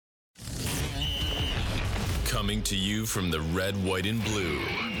Coming to you from the red, white, and blue.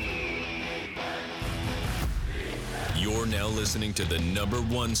 You're now listening to the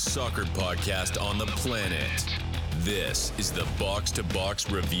 #1 soccer podcast on the planet. This is the Box to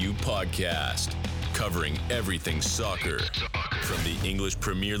Box Review Podcast, covering everything soccer, from the English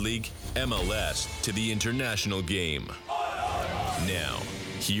Premier League, MLS, to the international game. Now,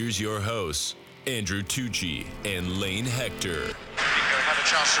 here's your hosts, Andrew Tucci and Lane Hector. He'll have a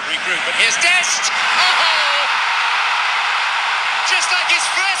chance to regroup, but here's Dest! Oh! Just like his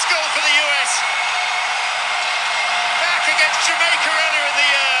first goal for the US. Back against Jamaica earlier in the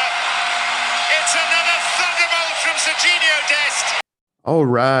year. It's another thunderbolt from Sergiño Dest. All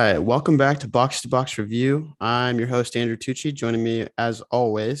right, welcome back to Box Review. I'm your host, Andrew Tucci. Joining me, as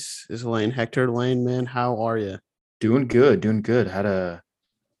always, is Lane Hector. Lane, man, how are you? Doing good. Had a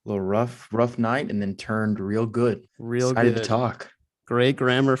little rough night and then turned real good. Excited to talk. Great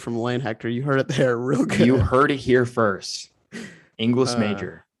grammar from Lane Hector. You heard it there. Real good. You heard it here first. English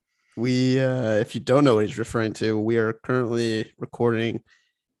major. We, if you don't know what he's referring to, we are currently recording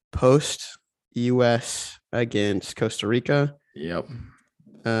post-US against Costa Rica. Yep.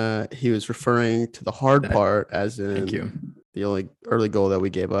 He was referring to the hard part, as in the only early goal that we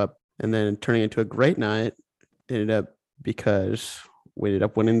gave up, and then turning into a great night ended up because we ended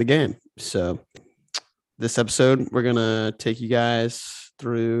up winning the game. So this episode, we're going to take you guys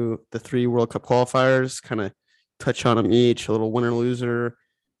through the 3 World Cup qualifiers, kind of touch on them each, a little winner loser,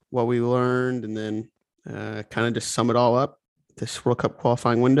 what we learned, and then kind of just sum it all up this World Cup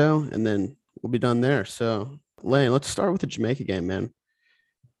qualifying window, and then we'll be done there. So Lane, let's start with the Jamaica game, man.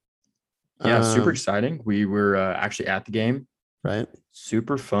 Yeah, super exciting. We were actually at the game. Right.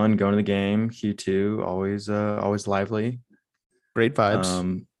 Super fun going to the game. Q2, always lively. Great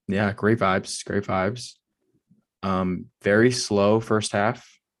vibes. Yeah, great vibes. Very slow first half.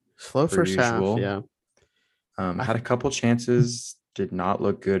 Slow first half, yeah. Had a couple chances, did not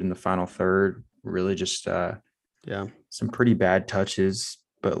look good in the final third. Really just some pretty bad touches,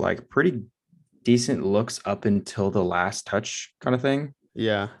 but like pretty decent looks up until the last touch kind of thing.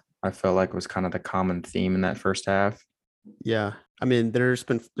 Yeah. I felt like was kind of the common theme in that first half. Yeah. I mean, there's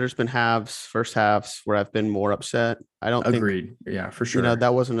been first halves where I've been more upset. I don't Agreed. Yeah, for sure.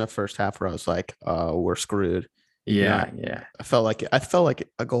 That wasn't a first half where I was like, we're screwed. Yeah. I felt like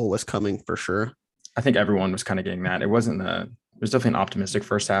a goal was coming for sure. I think everyone was kind of getting that. It was definitely an optimistic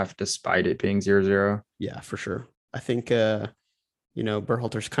first half despite it being 0-0. Yeah, for sure. I think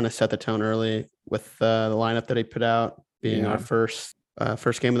Berhalter's kind of set the tone early with the lineup that he put out being our first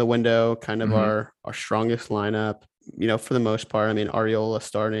game of the window, kind of our strongest lineup. For the most part, I mean, Arriola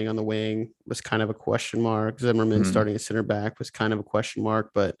starting on the wing was kind of a question mark. Zimmerman starting at center back was kind of a question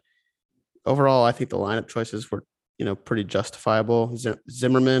mark. But overall, I think the lineup choices were, pretty justifiable.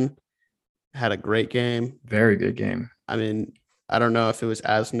 Zimmerman had a great game. Very good game. I mean, I don't know if it was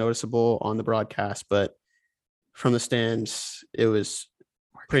as noticeable on the broadcast, but from the stands, it was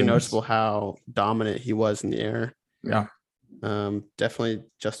pretty noticeable how dominant he was in the air. Yeah. Definitely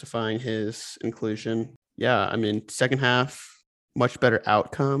justifying his inclusion. Yeah, I mean, second half, much better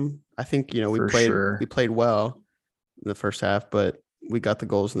outcome. I think, we played well in the first half, but we got the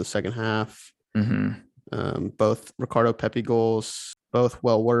goals in the second half. Both Ricardo Pepi goals, both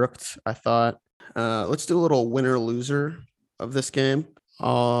well worked, I thought. Let's do a little winner loser of this game.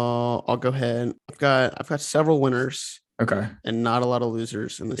 I'll go ahead. I've got several winners. Okay. And not a lot of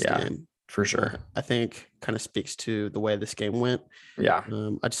losers in this game. For sure. I think kind of speaks to the way this game went. Yeah.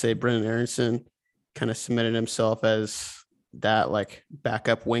 I'd say Brendan Aronson kind of cemented himself as that like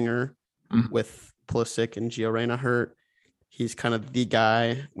backup winger with Pulisic and Gio Reyna hurt. He's kind of the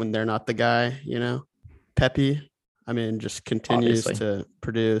guy when they're not the guy, Pepi, I mean, just continues to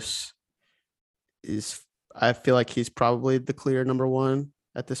produce. I feel like he's probably the clear number 1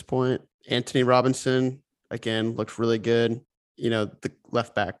 at this point. Anthony Robinson, again, looked really good. The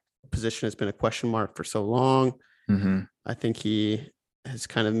left back position has been a question mark for so long. I think he has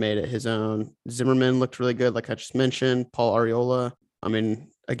kind of made it his own. Zimmerman looked really good, like I just mentioned. Paul Arriola, I mean,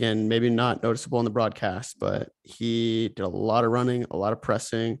 again, maybe not noticeable in the broadcast, but he did a lot of running, a lot of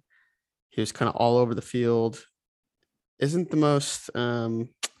pressing. He was kind of all over the field. Isn't the most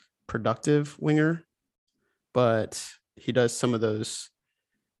productive winger, but he does some of those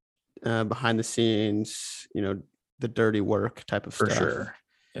behind the scenes, the dirty work type of stuff. For sure.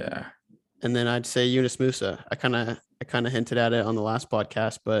 Yeah. And then I'd say Yunus Musa. I kind of hinted at it on the last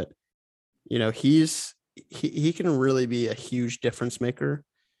podcast, but he can really be a huge difference maker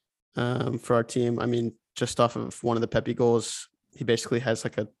for our team. I mean, just off of one of the Pepi goals, he basically has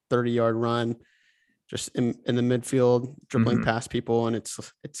like a 30-yard run, just in the midfield, dribbling past people, and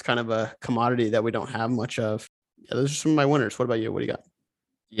it's kind of a commodity that we don't have much of. Yeah, those are some of my winners. What about you? What do you got?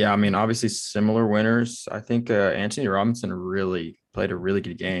 Yeah, I mean, obviously similar winners. I think Anthony Robinson really played a really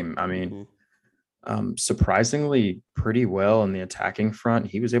good game. I mean, surprisingly pretty well in the attacking front.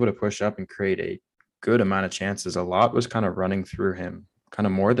 He was able to push up and create a good amount of chances. A lot was kind of running through him, kind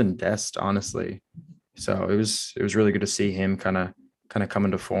of more than Dest, honestly. So it was really good to see him kind of come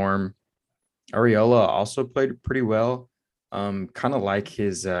into form. Areola also played pretty well. Kind of like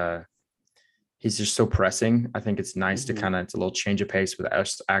his he's just so pressing. I think it's nice to it's a little change of pace with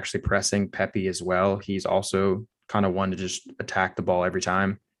us actually pressing. Pepe as well. He's also kind of one to just attack the ball every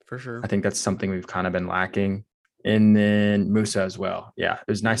time. For sure. I think that's something we've kind of been lacking. And then Musa as well. Yeah, it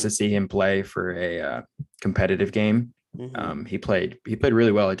was nice to see him play for a competitive game. He played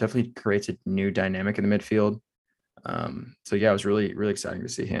really well. It definitely creates a new dynamic in the midfield. So yeah, it was really, really exciting to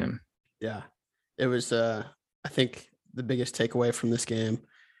see him. Yeah, it was. I think the biggest takeaway from this game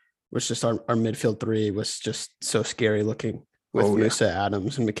was just our midfield three was just so scary looking with Musa,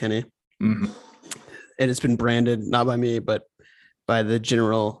 Adams, and McKennie. It has been branded not by me, but by the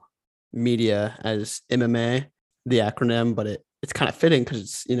general media as MMA, the acronym, but it's kind of fitting because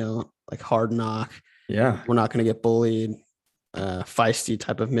it's, like hard knock. Yeah. We're not going to get bullied, feisty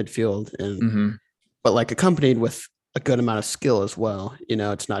type of midfield. And, but like accompanied with a good amount of skill as well.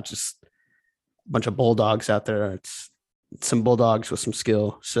 It's not just a bunch of bulldogs out there. It's some bulldogs with some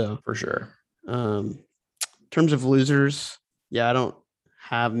skill. So for sure. In terms of losers, yeah, I don't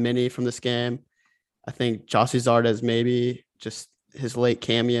have many from this game. I think Jossie Zardes maybe just his late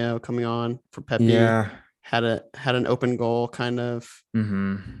cameo coming on for Pepe. Yeah. Had an open goal kind of.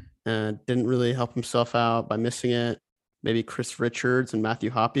 Didn't really help himself out by missing it. Maybe Chris Richards and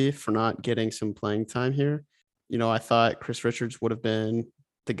Matthew Hoppe for not getting some playing time here. I thought Chris Richards would have been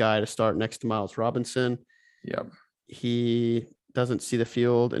the guy to start next to Miles Robinson. Yep. He doesn't see the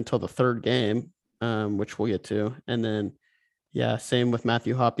field until the third game, which we'll get to. And then, yeah, same with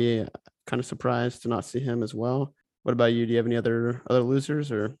Matthew Hoppe. Kind of surprised to not see him as well. What about you? Do you have any other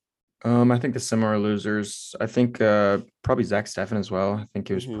losers or? I think the similar losers. I think probably Zach Steffen as well. I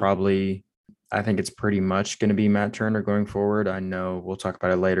think it was I think it's pretty much going to be Matt Turner going forward. I know we'll talk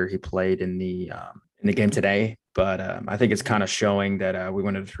about it later. He played in the game today, but I think it's kind of showing that we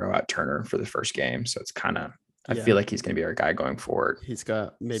wanted to throw out Turner for the first game. So it's kind of I feel like he's going to be our guy going forward. He's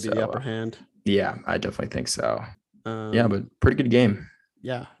got maybe the upper hand. Yeah, I definitely think so. Yeah, but pretty good game.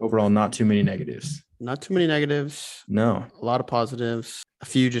 Yeah. Overall, not too many negatives. Not too many negatives. No. A lot of positives. A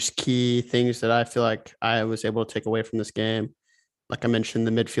few just key things that I feel like I was able to take away from this game. Like I mentioned,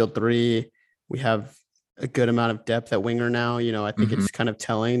 the midfield three, we have a good amount of depth at winger now. I think it's kind of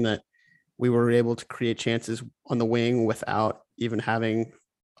telling that we were able to create chances on the wing without even having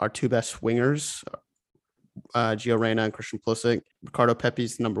our two best wingers, Gio Reyna and Christian Pulisic. Ricardo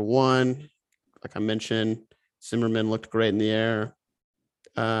Pepi's number one. Like I mentioned, Zimmerman looked great in the air.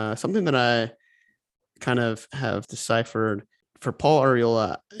 Something that I kind of have deciphered for Paul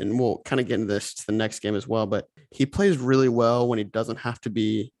Arriola, and we'll kind of get into this to the next game as well, but he plays really well when he doesn't have to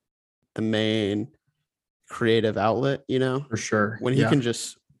be the main creative outlet, For sure. When he can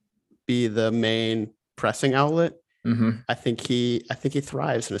just be the main pressing outlet. I think he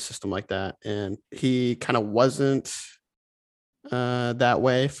thrives in a system like that. And he kind of wasn't that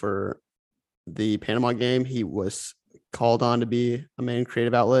way for the Panama game. He was called on to be a main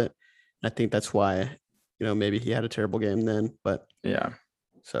creative outlet. And I think that's why, maybe he had a terrible game then, but yeah.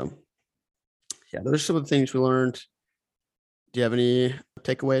 So yeah, those are some of the things we learned. Do you have any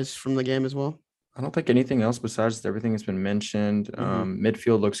takeaways from the game as well? I don't think anything else besides everything that's been mentioned.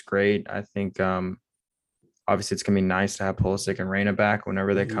 Midfield looks great. I think obviously it's going to be nice to have Pulisic and Reyna back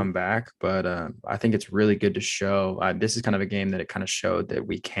whenever they come back, but I think it's really good to show. This is kind of a game that it kind of showed that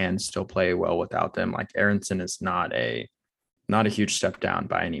we can still play well without them. Like Aronson is not a huge step down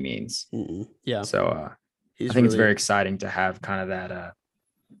by any means. Yeah. So I think it's very exciting to have kind of that a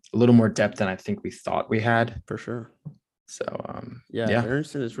little more depth than I think we thought we had. For sure. So yeah,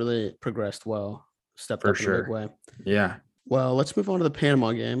 Aronson has really progressed well, stepped up in a big way. Yeah. Well, let's move on to the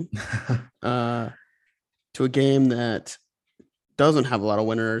Panama game. To a game that doesn't have a lot of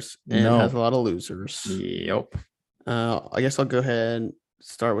winners and has a lot of losers. Yep. I guess I'll go ahead and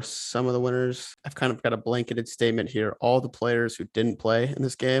start with some of the winners. I've kind of got a blanketed statement here. All the players who didn't play in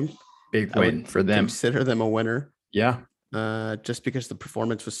this game, big win for them. Consider them a winner. Yeah. Just because the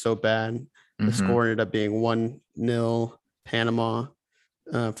performance was so bad. The score ended up being 1-0 Panama.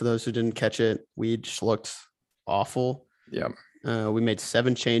 For those who didn't catch it, we just looked awful. Yeah. We made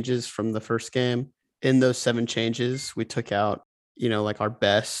 7 changes from the first game. In those 7 changes, we took out, like our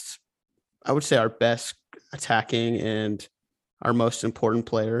best I would say, our best attacking and our most important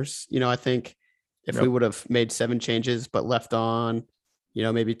players. I think if we would have made 7 changes but left on,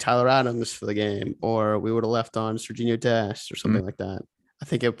 maybe Tyler Adams for the game, or we would have left on Serginho Dest or something like that, I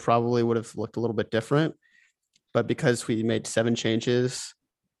think it probably would have looked a little bit different. But because we made 7 changes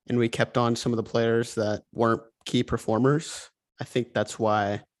and we kept on some of the players that weren't key performers, I think that's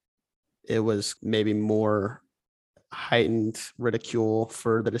why it was maybe more heightened ridicule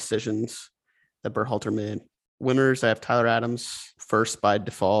for the decisions that Berhalter made. Winners, I have Tyler Adams first by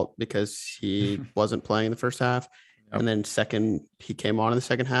default because he wasn't playing in the first half. Yep. And then second, he came on in the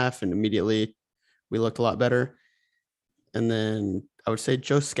second half and immediately we looked a lot better. And then I would say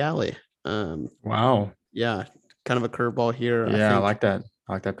Joe Scally. Wow. Yeah, kind of a curveball here. Yeah, I like that.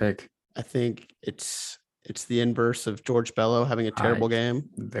 I like that pick. I think it's the inverse of George Bello having a terrible game.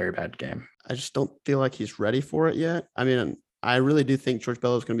 Very bad game. I just don't feel like he's ready for it yet. I mean, I really do think George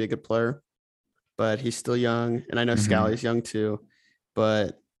Bello is going to be a good player, but he's still young. And I know Scally's young too,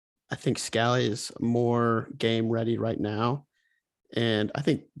 but I think Scally is more game ready right now. And I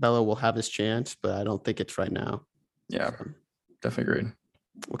think Bello will have his chance, but I don't think it's right now. Yeah, definitely agreed.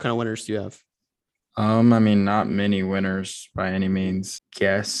 What kind of winners do you have? I mean, not many winners by any means.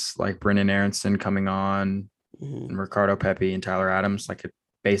 Guess like Brendan Aronson coming on, and Ricardo Pepi and Tyler Adams, like it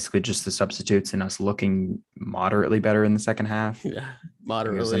basically just the substitutes and us looking moderately better in the second half. Yeah,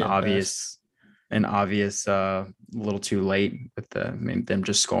 moderately. It was an obvious little too late with them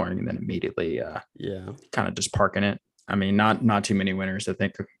just scoring and then immediately kind of just parking it. I mean, not too many winners. I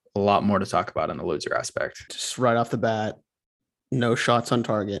think a lot more to talk about in the loser aspect. Just right off the bat, no shots on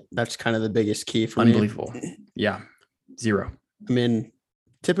target. That's kind of the biggest key for Unbelievable. me. Yeah. 0. I mean,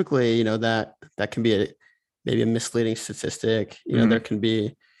 typically, that can be maybe a misleading statistic. There can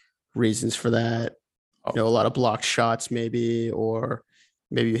be reasons for that. A lot of blocked shots maybe, or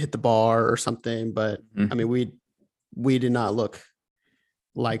maybe you hit the bar or something. But I mean, we did not look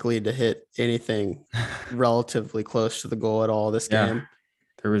likely to hit anything relatively close to the goal at all this game.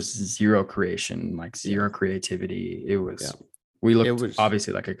 There was zero creation, like zero creativity. It was... We looked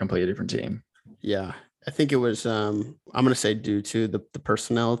obviously like a completely different team. Yeah. I think it was, I'm going to say due to the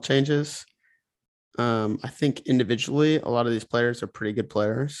personnel changes. I think individually, a lot of these players are pretty good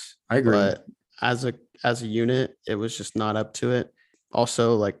players. I agree. But as a unit, it was just not up to it.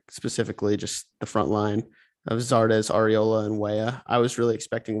 Also, like specifically just the front line of Zardes, Arriola, and Weah. I was really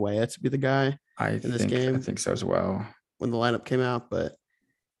expecting Weah to be the guy in this game. I think so as well. When the lineup came out, but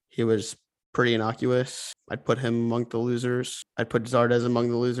he was pretty innocuous. I'd put him among the losers. I'd put Zardes among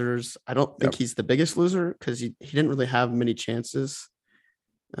the losers. I don't think he's the biggest loser because he didn't really have many chances,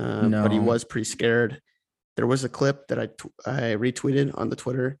 but he was pretty scared. There was a clip that I retweeted on the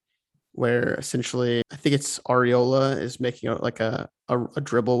Twitter where essentially I think it's Arriola is making a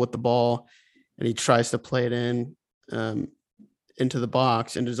dribble with the ball and he tries to play it into the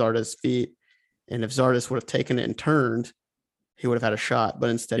box, into Zardes' feet. And if Zardes would have taken it and turned, he would have had a shot, but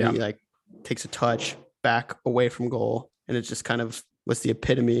instead he takes a touch back away from goal. And it just kind of was the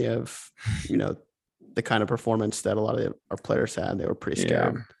epitome of, the kind of performance that a lot of our players had. They were pretty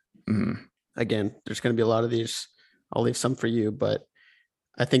scared. Yeah. Mm-hmm. Again, there's going to be a lot of these. I'll leave some for you, but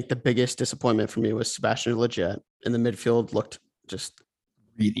I think the biggest disappointment for me was Sebastian Lletget. In the midfield looked just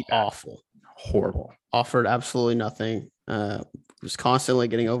really awful. Horrible. Offered absolutely nothing. Was constantly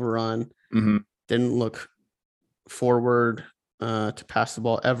getting overrun. Mm-hmm. Didn't look forward to pass the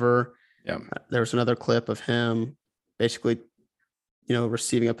ball ever. Yeah. There was another clip of him basically,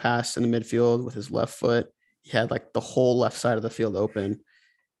 receiving a pass in the midfield with his left foot. He had like the whole left side of the field open.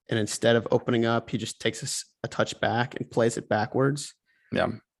 And instead of opening up, he just takes a touch back and plays it backwards. Yeah.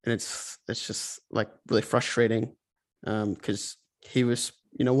 And it's just like really frustrating because he was,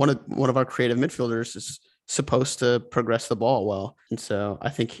 one of our creative midfielders is supposed to progress the ball well. And so I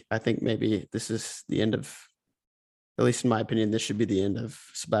think maybe this is the end of, at least in my opinion, this should be the end of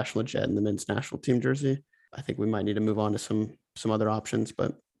Sebastian Lletget in the men's national team jersey. I think we might need to move on to some other options,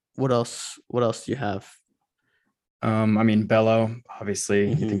 but what else do you have? I mean, Bello,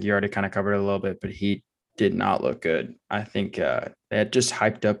 obviously, I think you already kind of covered it a little bit, but he did not look good. I think they had just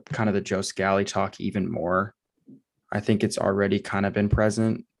hyped up kind of the Joe Scally talk even more. I think it's already kind of been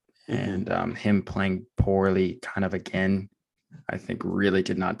present, and him playing poorly kind of again, I think really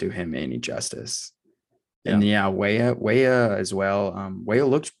did not do him any justice. Yeah. And Weah as well. Weah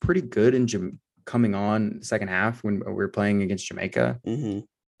looked pretty good in coming on the second half when we were playing against Jamaica. Mm-hmm.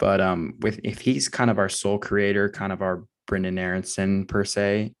 But if he's kind of our sole creator, kind of our Brendan Aronson per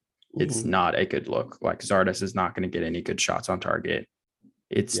se, it's not a good look. Like Zardes is not going to get any good shots on target.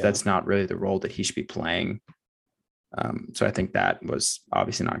 That's not really the role that he should be playing. So I think that was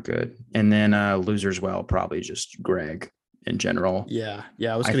obviously not good. And then losers, well, probably just Greg in general. Yeah.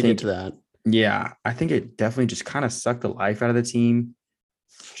 I was going to get to that. Yeah, I think it definitely just kind of sucked the life out of the team.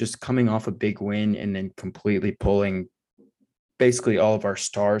 Just coming off a big win and then completely pulling basically all of our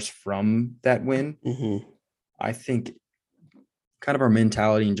stars from that win. Mm-hmm. I think kind of our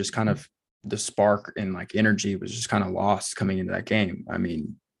mentality and just kind of the spark and like energy was just kind of lost coming into that game. I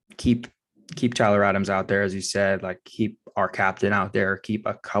mean, keep Tyler Adams out there, as you said, like keep our captain out there, keep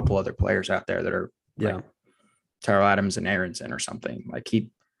a couple other players out there that are like Tyler Adams and Aronson or something. Like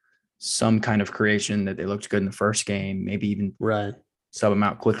keep some kind of creation that they looked good in the first game, maybe even sub them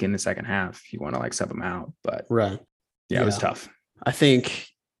out quickly in the second half if you want to like sub them out. But it was tough. I think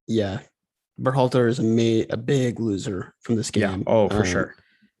Berhalter is a big loser from this game. Yeah. Oh, for sure.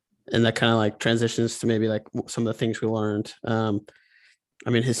 And that kind of like transitions to maybe like some of the things we learned. I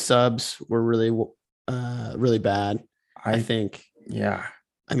mean, his subs were really, really bad. I think. Yeah.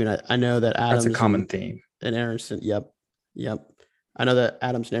 I mean, I know that Adams. That's a common theme. And Aronson. Yep. I know that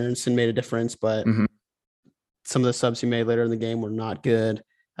Adams and Aronson made a difference, but some of the subs he made later in the game were not good.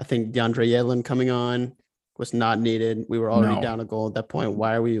 I think DeAndre Yedlin coming on was not needed. We were already down a goal at that point.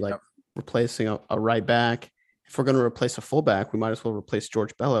 Why are we replacing a right back? If we're going to replace a fullback, we might as well replace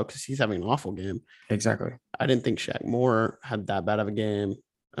George Bello because he's having an awful game. Exactly. I didn't think Shaq Moore had that bad of a game.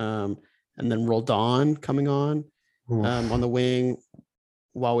 And then Roldan coming on the wing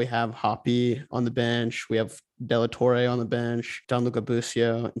while we have Hoppy on the bench. We have De La Torre on the bench, Gianluca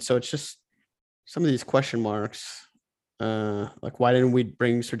Busio. And so it's just some of these question marks. Like, why didn't we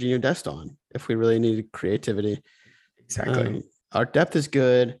bring Serginho Dest on if we really needed creativity? Exactly. Our depth is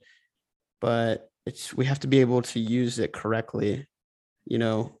good, but we have to be able to use it correctly. You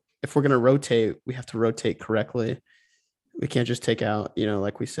know, if we're going to rotate, we have to rotate correctly. We can't just take out,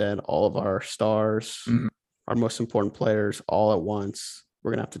 like we said, all of our stars, our most important players all at once.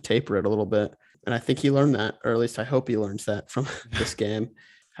 We're going to have to taper it a little bit. And I think he learned that, or at least I hope he learns that from this game.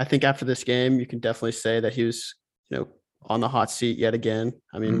 I think after this game, you can definitely say that he was, on the hot seat yet again.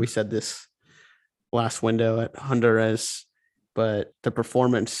 I mean, we said this last window at Honduras, but the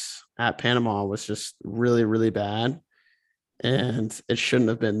performance at Panama was just really, really bad. And it shouldn't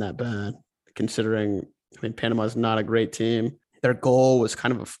have been that bad considering, Panama is not a great team. Their goal was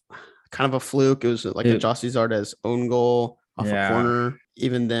kind of a fluke. It was like a José Zardes own goal off a corner.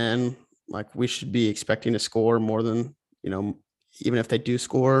 Even then, like we should be expecting to score more than, even if they do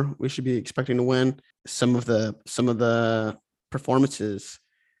score, we should be expecting to win. Some of the performances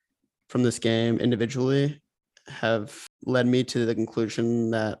from this game individually have led me to the conclusion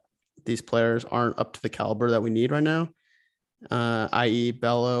that these players aren't up to the caliber that we need right now. I.e.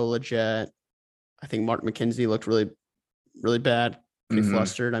 Bello, Lletget. I think Mark McKenzie looked really, really bad, pretty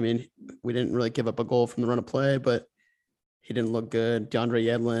flustered. I mean, we didn't really give up a goal from the run of play, but he didn't look good. DeAndre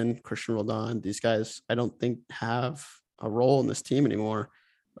Yedlin, Christian Roldan, these guys, I don't think have a role in this team anymore,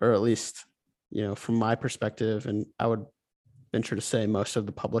 or at least, from my perspective, and I would venture to say most of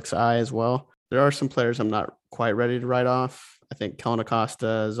the public's eye as well. There are some players I'm not quite ready to write off. I think Kellen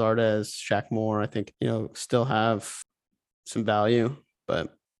Acosta, Zardes, Shaq Moore, I think, still have some value,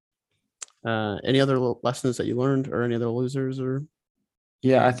 but any other lessons that you learned or any other losers or?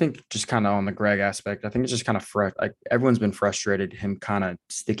 Yeah, I think just kind of on the Greg aspect, I think it's just kind of like everyone's been frustrated him kind of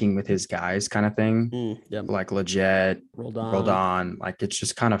sticking with his guys kind of thing. Like Lletget, Roldan, like it's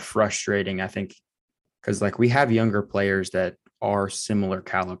just kind of frustrating, I think, because like we have younger players that are similar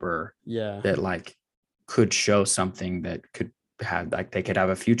caliber that like could show something that could have like they could have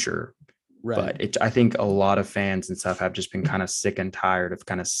a future. But I think a lot of fans and stuff have just been kind of sick and tired of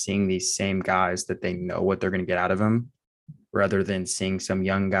kind of seeing these same guys that they know what they're going to get out of them, rather than seeing some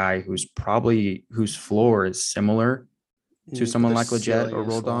young guy whose floor is similar to someone like Lletget or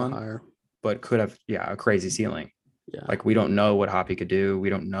Roldan, but could have a crazy ceiling. Like we don't know what Hoppy could do. We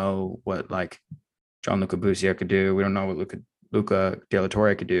don't know what like Gianluca Busio could do. We don't know what Luca De La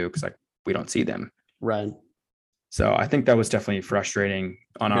Torre could do because like we don't see them. So I think that was definitely frustrating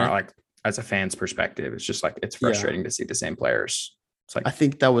on our like as a fan's perspective. It's just like it's frustrating to see the same players. It's like I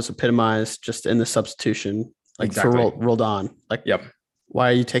think that was epitomized just in the substitution. Like for Roldan, like, why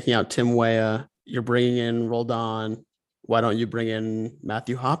are you taking out Tim Weah? You're bringing in Roldan. Why don't you bring in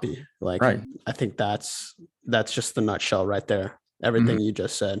Matthew Hoppy? Like, I think that's just the nutshell right there. Everything you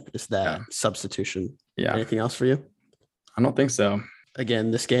just said is that substitution. Anything else for you? I don't think so. Again,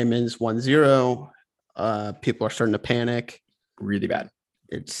 this game ends 1-0. People are starting to panic. Really bad.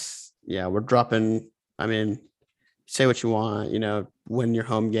 We're dropping. I mean, say what you want, win your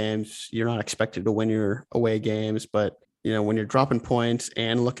home games. You're not expected to win your away games, but when you're dropping points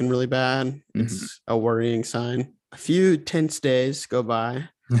and looking really bad, it's a worrying sign. a few tense days go by,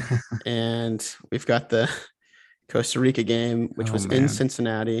 and we've got the Costa Rica game, which was in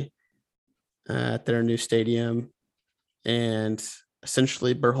Cincinnati at their new stadium. And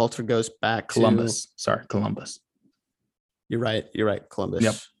essentially, Berhalter goes back Columbus. You're right. Columbus.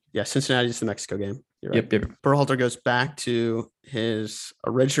 Yep. Yeah, Cincinnati is the Mexico game. You're right. Yep. Berhalter goes back to his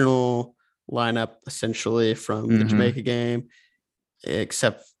original lineup, essentially, from the Jamaica game,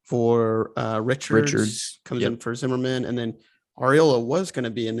 except for Richards comes in for Zimmerman. And then Arriola was going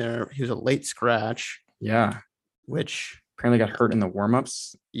to be in there. He was a late scratch. Yeah. Which apparently got hurt in the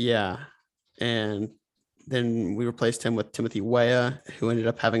warmups. Yeah. And then we replaced him with Timothy Weah, who ended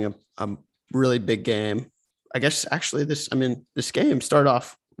up having a really big game. I guess actually this game started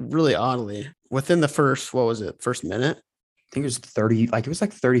off really oddly. Within the first minute? I think it was 30, it was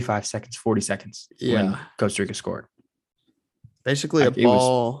like 35 seconds, 40 seconds when Costa Rica scored. Basically a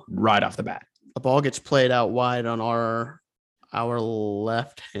ball right off the bat. A ball gets played out wide on our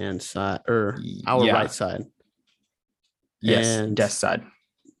left-hand side or our right side. Yes, and Dest side.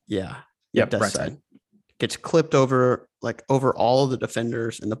 Yeah. Yep, Dest right side. Gets clipped over all of the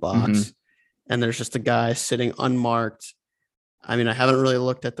defenders in the box. And there's just a guy sitting unmarked. I mean, I haven't really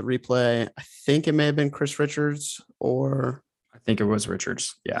looked at the replay. I think it may have been Chris Richards or I think it was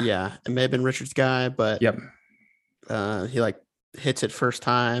Richards. Yeah. Yeah. It may have been Richards' guy, but he hits it first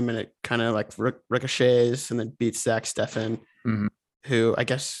time and it kind of ricochets and then beats Zach Steffen, who I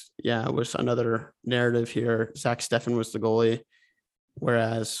guess, was another narrative here. Zach Steffen was the goalie,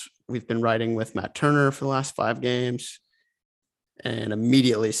 whereas we've been riding with Matt Turner for the last 5 games. And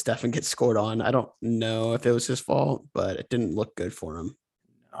immediately Steffen gets scored on. I don't know if it was his fault, but it didn't look good for him.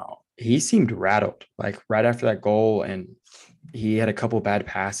 No, he seemed rattled, right after that goal, and he had a couple bad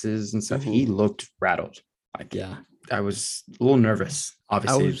passes and stuff. He looked rattled. I was a little nervous,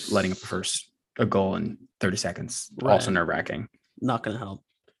 obviously, letting up a goal in 30 seconds. Right. Also nerve-wracking. Not going to help.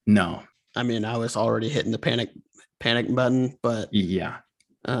 No. I mean, I was already hitting the panic button, but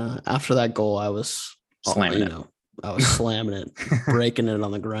after that goal, I was slamming it. I was slamming it, breaking it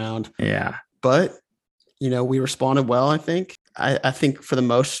on the ground. Yeah. But, we responded well, I think. I think for the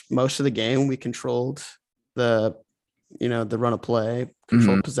most of the game, we controlled the run of play,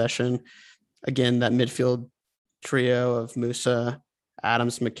 controlled possession. Again, that midfield trio of Musa,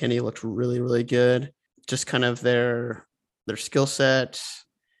 Adams, McKinney looked really, really good. Just kind of their skill set,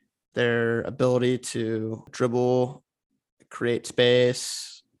 their ability to dribble, create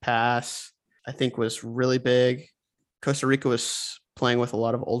space, pass, I think was really big. Costa Rica was playing with a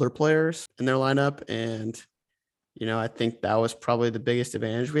lot of older players in their lineup. And, I think that was probably the biggest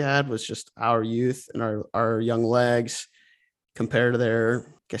advantage we had was just our youth and our young legs compared to their,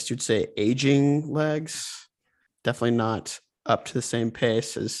 I guess you'd say, aging legs. Definitely not up to the same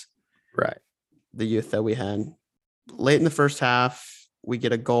pace as the youth that we had. Late in the first half, we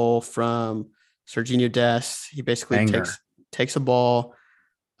get a goal from Serginho Dest. He basically takes a ball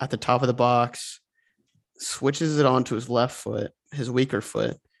at the top of the box, switches it onto his left foot, his weaker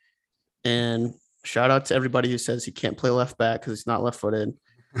foot. And shout out to everybody who says he can't play left back because he's not left-footed.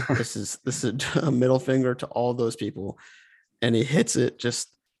 This is a middle finger to all those people. And he hits it just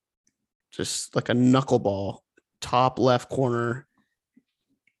like a knuckleball, top left corner,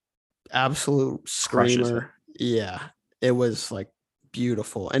 absolute screamer. Yeah, it was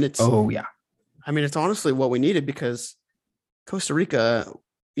beautiful. And it's I mean, it's honestly what we needed because Costa Rica,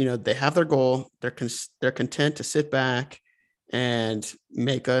 they have their goal. They're content to sit back and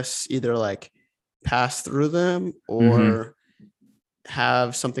make us either pass through them or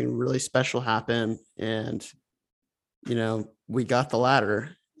have something really special happen. And, we got the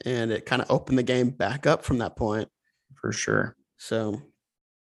latter and it kind of opened the game back up from that point. For sure. So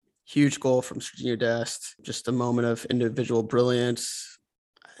huge goal from Serginho Dest, just a moment of individual brilliance.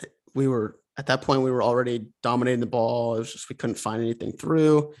 At that point, we were already dominating the ball. It was just we couldn't find anything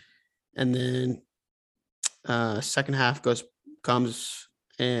through. And then second half comes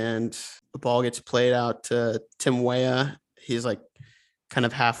and the ball gets played out to Tim Weah. He's kind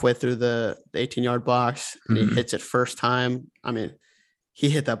of halfway through the 18-yard box and he hits it first time. I mean, he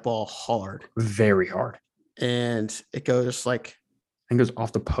hit that ball hard. Very hard. And it goes I think it goes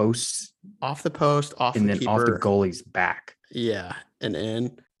off the post. Off the post, off and the then keeper. Off the goalie's back. Yeah. And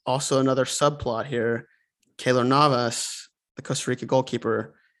in. Also, another subplot here, Keylor Navas, the Costa Rica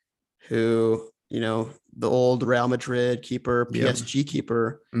goalkeeper, who, the old Real Madrid keeper, PSG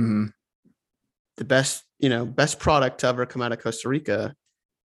keeper, the best product to ever come out of Costa Rica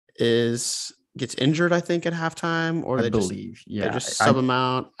gets injured, I think, at halftime, or they just sub him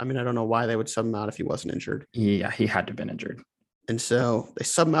out. I mean, I don't know why they would sub him out if he wasn't injured. Yeah, he had to have been injured. And so they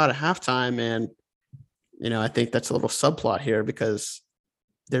sub him out at halftime, and I think that's a little subplot here because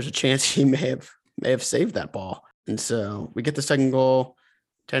there's a chance he may have saved that ball. And so we get the second goal,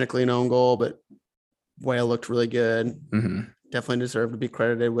 technically an own goal, but Weah looked really good. Mm-hmm. Definitely deserved to be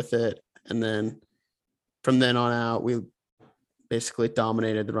credited with it. And then from then on out, we basically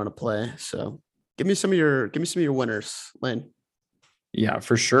dominated the run of play. So give me some of your winners, Lane. Yeah,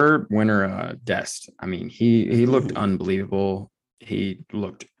 for sure. Winner Dest. I mean, he looked unbelievable. He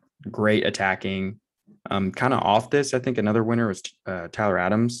looked great attacking. Kind of off this, I think another winner was Tyler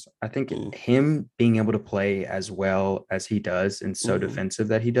Adams. I think him being able to play as well as he does and so defensive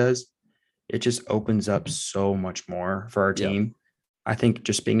that he does, it just opens up so much more for our team. I think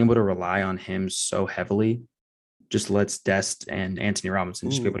just being able to rely on him so heavily just lets Dest and Anthony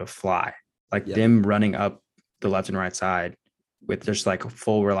Robinson just be able to fly. Like them running up the left and right side with just like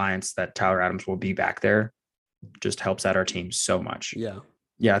full reliance that Tyler Adams will be back there just helps out our team so much.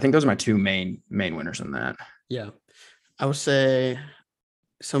 Yeah, I think those are my two main winners in that. Yeah. I would say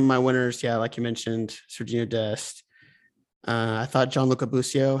some of my winners, like you mentioned, Sergiño Dest. I thought Gianluca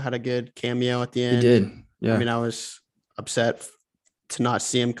Busio had a good cameo at the end. He did. Yeah. I mean, I was upset to not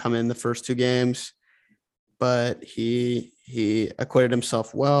see him come in the first two games, but he acquitted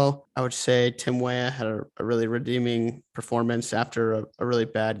himself well. I would say Tim Weah had a really redeeming performance after a really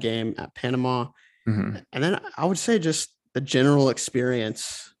bad game at Panama. Mm-hmm. And then I would say just the general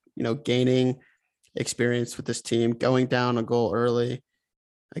experience, gaining experience with this team, going down a goal early.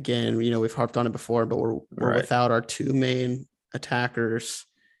 Again, we've harped on it before, but we're without our two main attackers,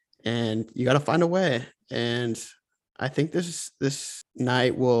 and you got to find a way. And I think this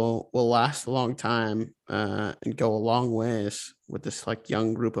night will last a long time and go a long ways with this like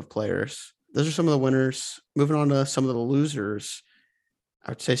young group of players. Those are some of the winners. Moving on to some of the losers,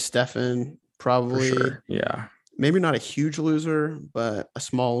 I would say Stefan probably. For sure. Yeah. Maybe not a huge loser, but a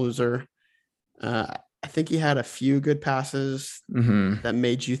small loser. I think he had a few good passes that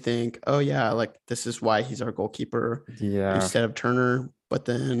made you think, oh yeah, like this is why he's our goalkeeper instead of Turner. But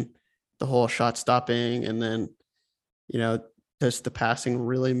then the whole shot stopping, and then, does the passing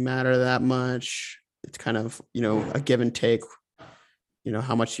really matter that much? It's kind of, a give and take,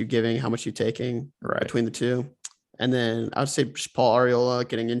 how much you giving, how much you taking between the two. And then I would say just Paul Arriola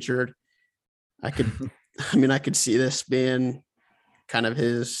getting injured. I could see this being kind of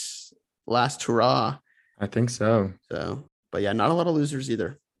his last hurrah. I think so. But yeah, not a lot of losers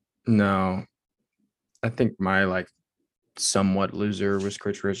either. No, I think my somewhat loser was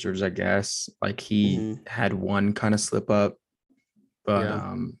Chris Richards, I guess. He had one kind of slip up, but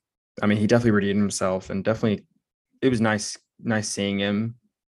I mean, he definitely redeemed himself, and definitely it was nice seeing him.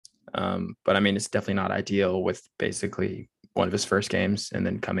 But I mean, it's definitely not ideal with basically one of his first games and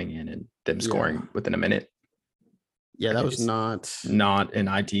then coming in and them scoring within a minute. Yeah, that was not an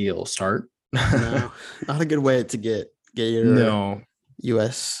ideal start. No, not a good way to get your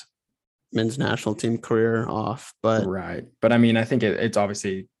U.S. men's national team career off. But I mean, I think it's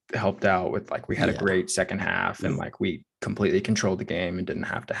obviously helped out with we had a great second half and we completely controlled the game and didn't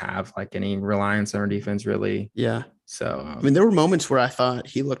have to have any reliance on our defense really. Yeah. So I mean, there were moments where I thought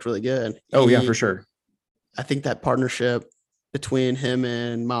he looked really good. Yeah, for sure. I think that partnership between him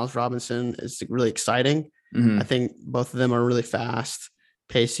and Miles Robinson is really exciting. I think both of them are really fast,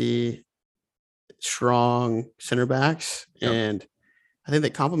 pacey, strong center backs, and I think they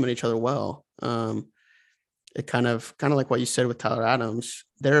complement each other well. It kind of like what you said with Tyler Adams,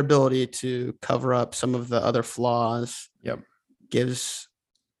 their ability to cover up some of the other flaws gives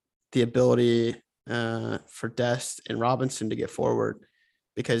the ability for Dest and Robinson to get forward,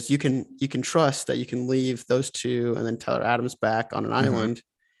 because you can trust that you can leave those two and then Tyler Adams back on an island,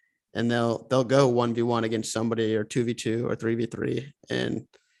 and they'll go 1v1 against somebody, or 2v2 or 3v3, and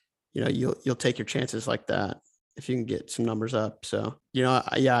you'll take your chances like that if you can get some numbers up. So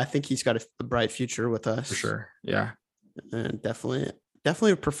I think he's got a bright future with us for sure. Yeah, and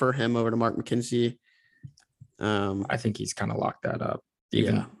definitely prefer him over to Mark McKenzie. I think he's kind of locked that up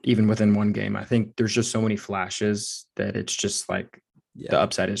even within one game. I think there's just so many flashes that it's just the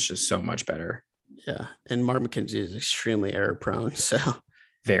upside is just so much better. Yeah, and Mark McKenzie is extremely error prone, so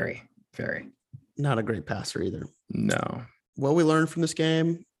very, very not a great passer either. No. What we learned from this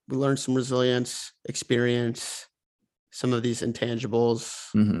game, we learned some resilience, experience, some of these intangibles.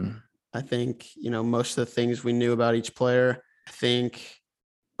 I think, most of the things we knew about each player. I think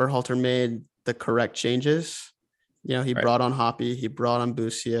Berhalter made the correct changes. He brought on Hoppy, he brought on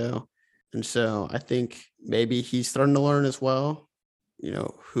Busio. And so I think maybe he's starting to learn as well,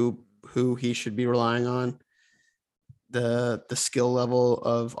 who he should be relying on. The skill level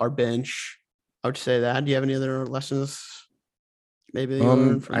of our bench, I would say that. Do you have any other lessons maybe that you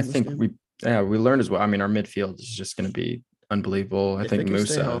learned from I this think game? we Yeah, we learned as well. I mean, our midfield is just going to be unbelievable. I think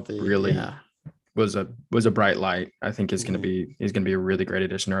Musa really was a bright light. I think he's going to be a really great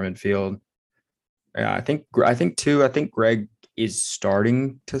addition to our midfield. Yeah, I think Greg is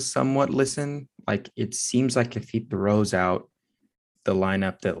starting to somewhat listen. Like, it seems like if he throws out the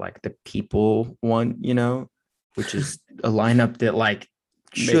lineup that like the people want, which is a lineup that like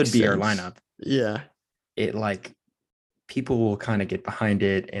should be our lineup. Yeah. It like people will kind of get behind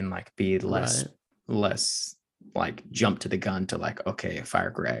it and like be less like jump to the gun to like, okay,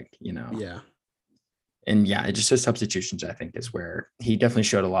 fire Greg, Yeah. And yeah, it just says substitutions, I think, is where he definitely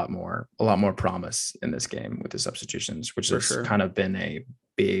showed a lot more promise in this game with his substitutions, which has kind of been a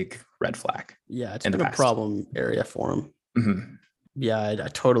big red flag. Yeah, it's been a problem area for him. Mm-hmm. Yeah, I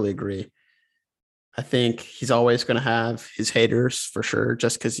totally agree. I think he's always going to have his haters for sure,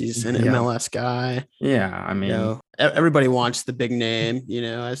 just because he's an MLS guy. Yeah, I mean, everybody wants the big name,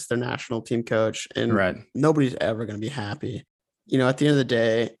 as their national team coach, and nobody's ever going to be happy. At the end of the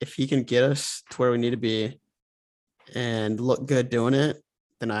day, if he can get us to where we need to be and look good doing it,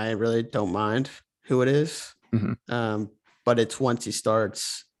 then I really don't mind who it is. Mm-hmm. But it's once he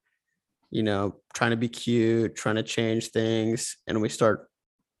starts, trying to be cute, trying to change things, and we start,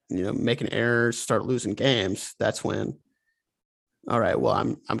 making errors, start losing games. That's when, all right,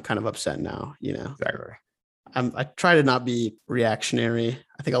 well, I'm kind of upset now. Exactly. I try to not be reactionary.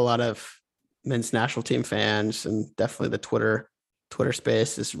 I think a lot of men's national team fans and definitely the Twitter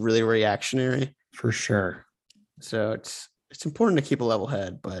space is really reactionary. For sure. So it's important to keep a level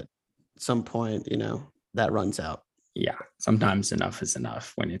head, but at some point, that runs out. Yeah. Sometimes enough is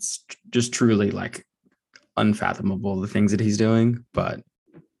enough when it's just truly like unfathomable, the things that he's doing, but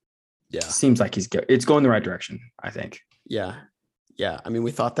yeah, seems like it's going the right direction, I think. Yeah. I mean,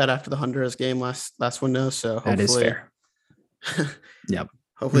 we thought that after the Honduras game last window. So hopefully, that is fair. Yep.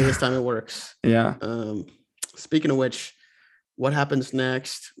 Hopefully this time it works. Yeah. Speaking of which, what happens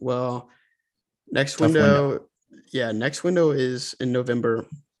next? Well, next window is in November.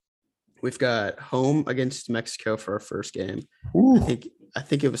 We've got home against Mexico for our first game. Ooh. I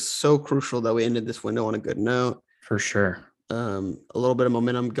think it was so crucial that we ended this window on a good note. For sure. A little bit of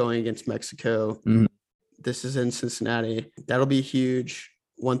momentum going against Mexico. Mm-hmm. This is in Cincinnati. That'll be huge.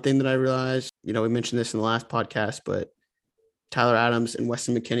 One thing that I realized, we mentioned this in the last podcast, but Tyler Adams and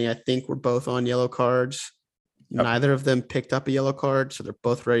Weston McKennie, I think, were both on yellow cards. Yep. Neither of them picked up a yellow card, so they're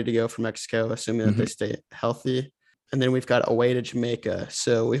both ready to go for Mexico, assuming that they stay healthy. And then we've got away to Jamaica.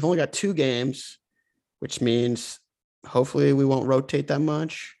 So we've only got 2 games, which means hopefully we won't rotate that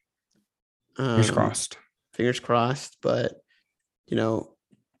much. Fingers crossed. But,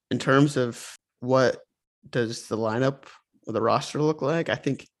 in terms of what does the lineup or the roster look like, I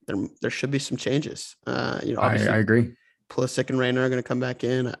think there should be some changes. I agree. Pulisic and Reyna are going to come back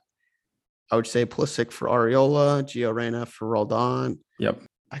in. I would say Pulisic for Arriola, Gio Reyna for Roldan. Yep.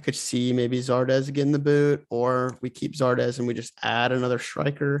 I could see maybe Zardes getting the boot, or we keep Zardes and we just add another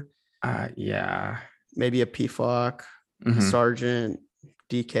striker. Yeah. Maybe a Pifok, Sargent,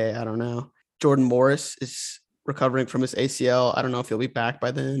 DK. I don't know. Jordan Morris is recovering from his ACL. I don't know if he'll be back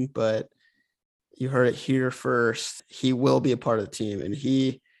by then, but you heard it here first. He will be a part of the team, and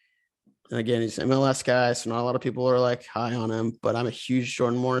again, he's an MLS guy, so not a lot of people are like high on him, but I'm a huge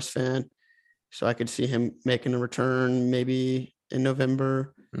Jordan Morris fan. So I could see him making a return maybe in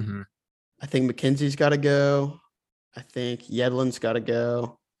November. Mm-hmm. I think McKenzie's got to go. I think Yedlin's got to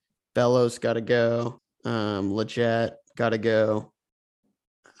go. Bellows got to go. Leggett got to go.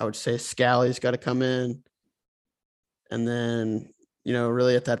 I would say Scally's got to come in. And then,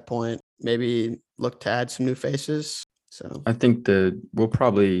 really at that point, maybe look to add some new faces. So I think we'll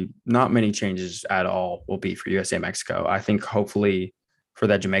probably not many changes at all will be for USA Mexico. I think hopefully for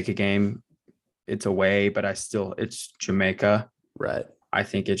that Jamaica game, it's away, but it's Jamaica. Right. I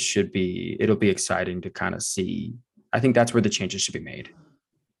think it'll be exciting to kind of see. I think that's where the changes should be made.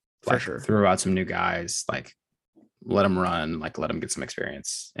 For sure. Throw out some new guys, like let them run, like let them get some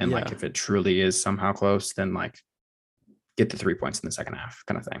experience. And like, if it truly is somehow close, then like get the 3 points in the second half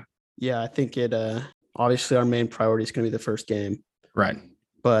kind of thing. Yeah. I think obviously our main priority is going to be the first game. Right.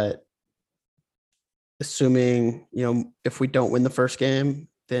 But assuming, if we don't win the first game,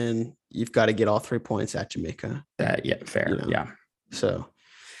 then you've got to get all 3 points at Jamaica. Fair. Yeah. So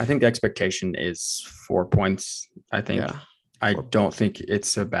I think the expectation is 4 points. I think I don't think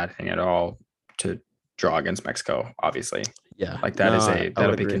it's a bad thing at all to draw against Mexico, obviously. Yeah. Like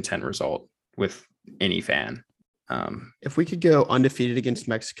that'll be a content result with any fan. If we could go undefeated against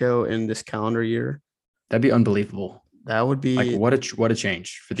Mexico in this calendar year, that'd be unbelievable. That would be like what a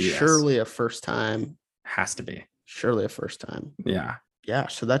change for the US. Surely a first time. Has to be. Surely a first time. Yeah. Yeah.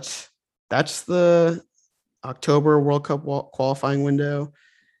 So that's that's the October World Cup qualifying window.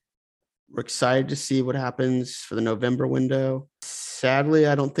 We're excited to see what happens for the November window. Sadly,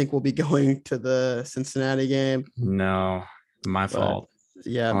 I don't think we'll be going to the Cincinnati game. No, my fault.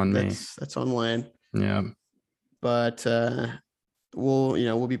 Yeah, that's on Lane. Yeah. But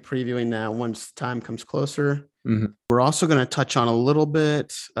we'll be previewing that once time comes closer. Mm-hmm. We're also going to touch on a little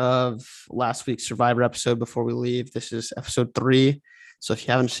bit of last week's Survivor episode before we leave. This is episode 3. So if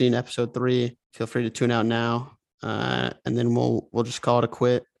you haven't seen episode 3, feel free to tune out now. And then we'll just call it a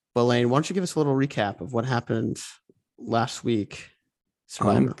quit. But Lane, why don't you give us a little recap of what happened last week?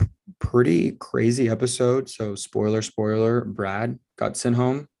 Survivor. Pretty crazy episode. So spoiler, Brad got sent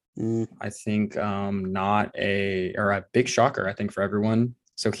home. I think not a big shocker, I think, for everyone.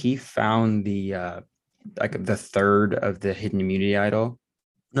 So he found the third of the hidden immunity idol.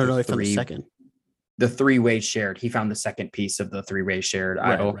 No, he found the second. The 3-way shared. He found the second piece of the 3-way shared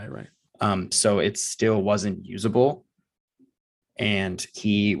idol. Right. So it still wasn't usable. And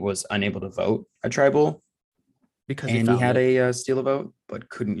he was unable to vote at Tribal. Because he had a steal a vote, but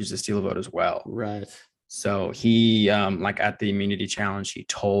couldn't use the steal a vote as well. Right. So he, at the immunity challenge, he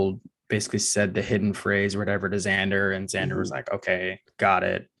basically said the hidden phrase or whatever to Xander, and Xander was like, okay, got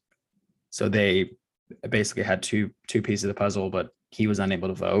it. So they basically had two pieces of the puzzle, but he was unable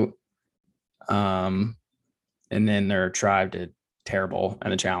to vote. And then their tribe did terrible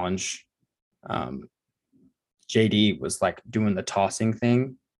in the challenge. JD was like doing the tossing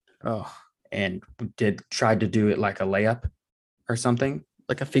thing. Oh. And tried to do it like a layup or something.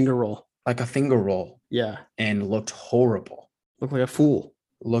 Like a finger roll. Yeah. And looked horrible. Looked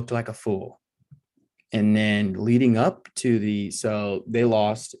like a fool. And then leading up to so they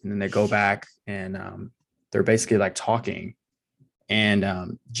lost, and then they go back and they're basically like talking. And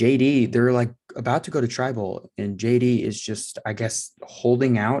JD, they're like about to go to Tribal, and JD is just, I guess,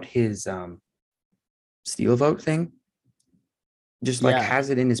 holding out his steal vote thing. Just like has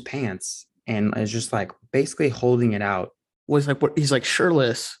it in his pants. And is just like basically holding it out. Was like what he's like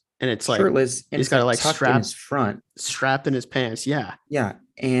shirtless, and it's like shirtless, and he's got like strapped in his pants. Yeah.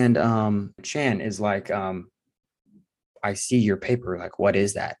 And Chan is like, I see your paper. Like, what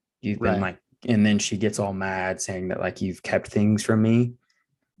is that? You've been like, and then she gets all mad, saying that like you've kept things from me.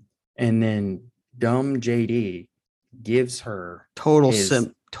 And then dumb JD gives her total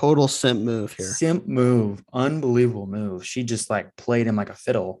simp move here. Simp move, unbelievable move. She just like played him like a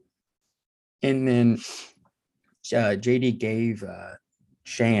fiddle. And then JD gave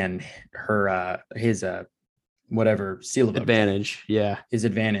Shan his whatever seal of advantage. Yeah. His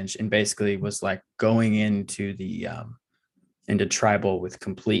advantage, and basically was like going into the into Tribal with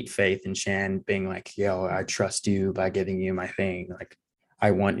complete faith in Shan, being like, yo, I trust you by giving you my thing. Like,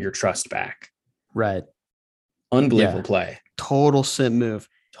 I want your trust back. Right. Unbelievable play. Total simp move.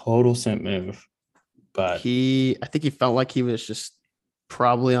 But I think he felt like he was just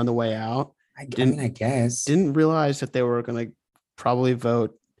probably on the way out. I guess. Didn't realize that they were going to probably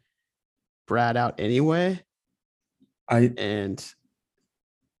vote Brad out anyway. And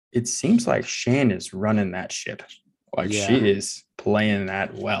it seems like Shan is running that ship. Like she is playing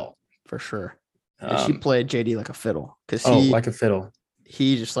that well. For sure. And she played JD like a fiddle. Like a fiddle.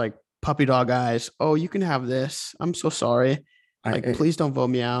 He just like puppy dog eyes. Oh, you can have this. I'm so sorry. Please don't vote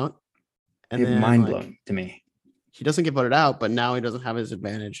me out. And then mind blowing to me. He doesn't get voted out, but now he doesn't have his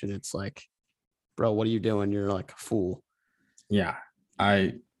advantage. And it's like, bro, what are you doing? You're like a fool. Yeah.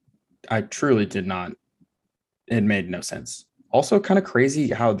 I truly did not. It made no sense. Also kind of crazy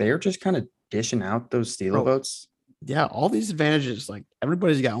how they're just kind of dishing out those steal votes. Yeah. All these advantages, like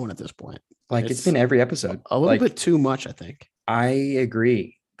everybody's got one at this point. Like it's been every episode. A little bit too much, I think. I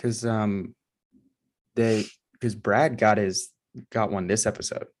agree. Because Brad got one this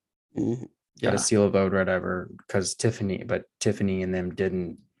episode. Mm-hmm. Got a seal of vote or whatever, because Tiffany and them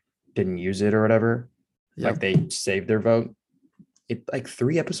didn't use it or whatever. Yep. Like they saved their vote. It like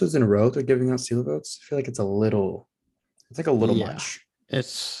 3 episodes in a row they're giving out seal votes. I feel like it's a little much.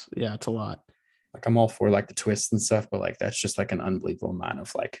 It's a lot. Like I'm all for like the twists and stuff, but like that's just like an unbelievable amount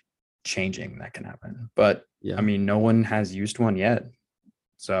of like changing that can happen. But I mean, no one has used one yet,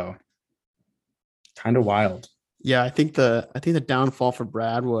 so kind of wild. Yeah, I think the downfall for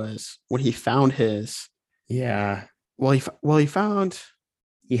Brad was when he found his. Yeah. Well, he found.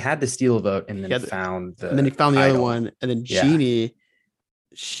 He had the steal vote, and then found the. And then he found the idol. other one, and then Jeannie,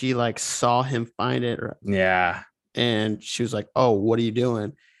 she like saw him find it. Yeah. And she was like, "Oh, what are you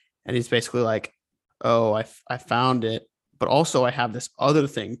doing?" And he's basically like, "Oh, I found it, but also I have this other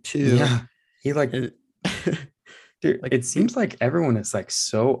thing too." Yeah. He like, dude. Like, it seems like everyone is like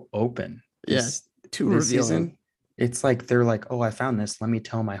so open. Too revealing. Season. It's like they're like, oh, I found this. Let me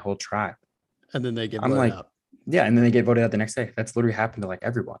tell my whole tribe. And then they get voted out. Yeah, and then they get voted out the next day. That's literally happened to like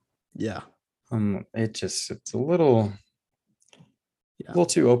everyone. Yeah. It's a little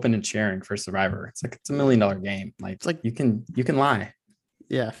too open and sharing for Survivor. It's like it's $1 million game. Like it's like you can lie.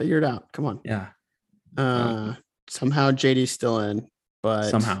 Yeah, figure it out. Come on. Yeah. Somehow JD's still in, but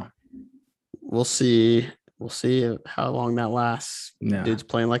somehow we'll see. We'll see how long that lasts. Yeah. Dude's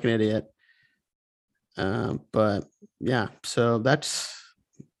playing like an idiot. But yeah, so that's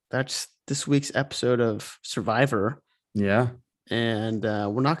this week's episode of Survivor. Yeah. And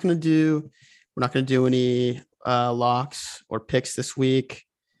we're not gonna do any locks or picks this week,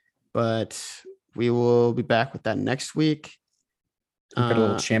 but we will be back with that next week. We've got a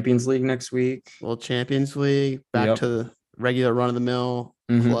little Champions League next week. A little Champions League, back to the regular run-of-the-mill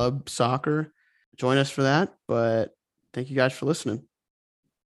club soccer. Join us for that, but thank you guys for listening.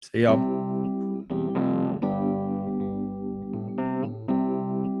 See y'all.